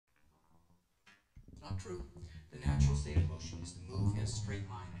true. The natural state of motion is to move in a straight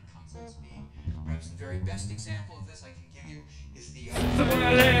line at constant speed. Perhaps the very best example of this I can give you is the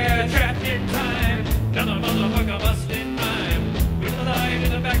somewhere there, trapped in time, another motherfucker busting rhyme, with the light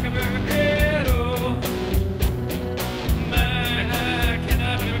in the back of her head. Oh, I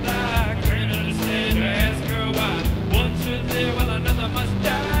cannot reply, can't understand her, ask her why. One should live while another must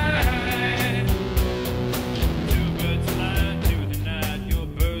die. Two birds flying through the night, your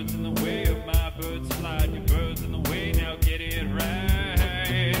bird's in the way of my bird's flight. Your bird's in the way, now get it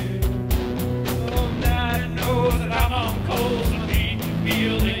right. Oh, night knows that I'm on cold, so I can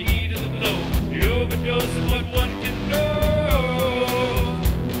feel the heat of the blow, the overdose of what one can know.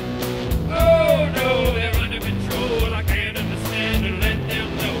 Oh no, they're under control, I can't understand or let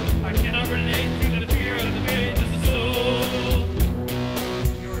them know. I cannot relate to the fear of the pain of the soul.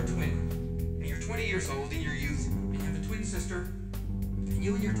 You're a twin, and you're 20 years old in your youth, and you have a twin sister, and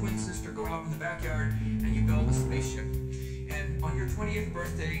you and your twin sister go out in the backyard and you build a spaceship. And on your 20th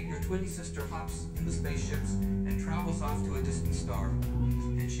birthday, your twin sister hops in the spaceships and travels off to a distant star.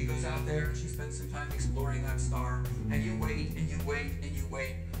 And she goes out there and she spends some time exploring that star, and you wait and you wait and you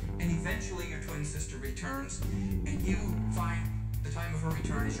wait, and eventually your twin sister returns, and you find the time of her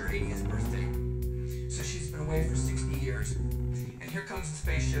return is your 80th birthday. So she's been away for 60 years. And here comes the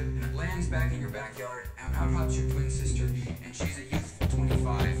spaceship, and it lands back in your backyard, and out hops your twin sister, and she's a youthful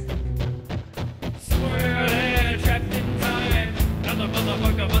 25. Somewhere there, trapped in time, another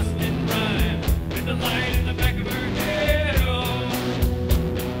motherfucker busting rhyme, with the light in the back of her head. Oh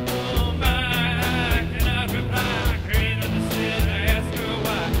my, I cannot reply, I can't understand, I ask her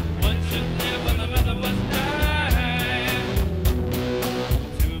why. One should live while the other must die.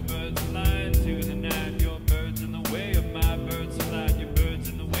 Two birds flying through the night, your bird's in the way of my bird's flight. Your bird's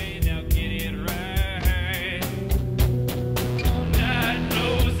in the way, now get it right. Oh, night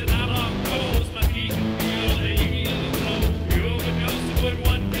knows that I'm on course, my feet can feel the heat of the blow, the overdose of what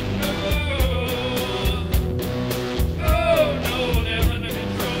one can know. Oh no, they're under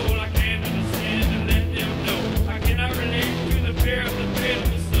control, I can't understand or let them know. I cannot relate to the fear of the pain of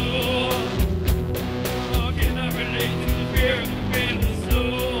the soul. Oh, I cannot relate to the fear of the pain of the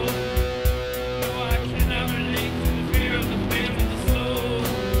soul. No, I cannot relate to the fear of the pain of the soul.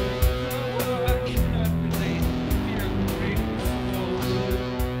 No, I cannot relate to the fear of the pain of the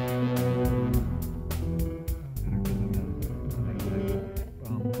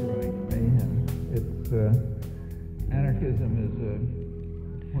Anarchism is a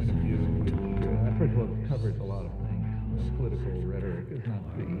point of view which, first of all, covers a lot of things. Political rhetoric is not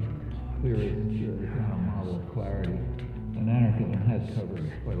the clearest kind of model of clarity, and anarchism has covered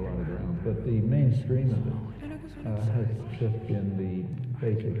quite a lot of ground. But the mainstream of it has just been the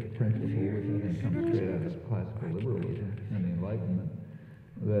basic principle, which I think comes straight out of classical liberalism and the Enlightenment,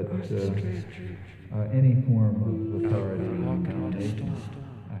 that any form of authority and domination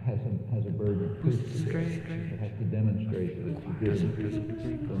has a burden of proof to bear. It has to demonstrate that it's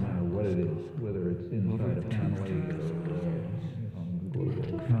legitimate, no matter what it is, whether it's inside a family or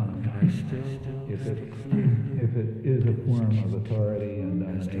global economy. If it is a form of authority and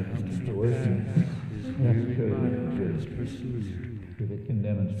domination and coercion, it has to show that it's legitimate. If it can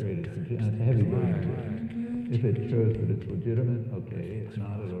demonstrate it's legitimate, and it's a heavy burden. If it shows that it's legitimate, okay. If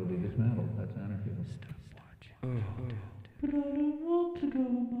not, it ought to be dismantled. That's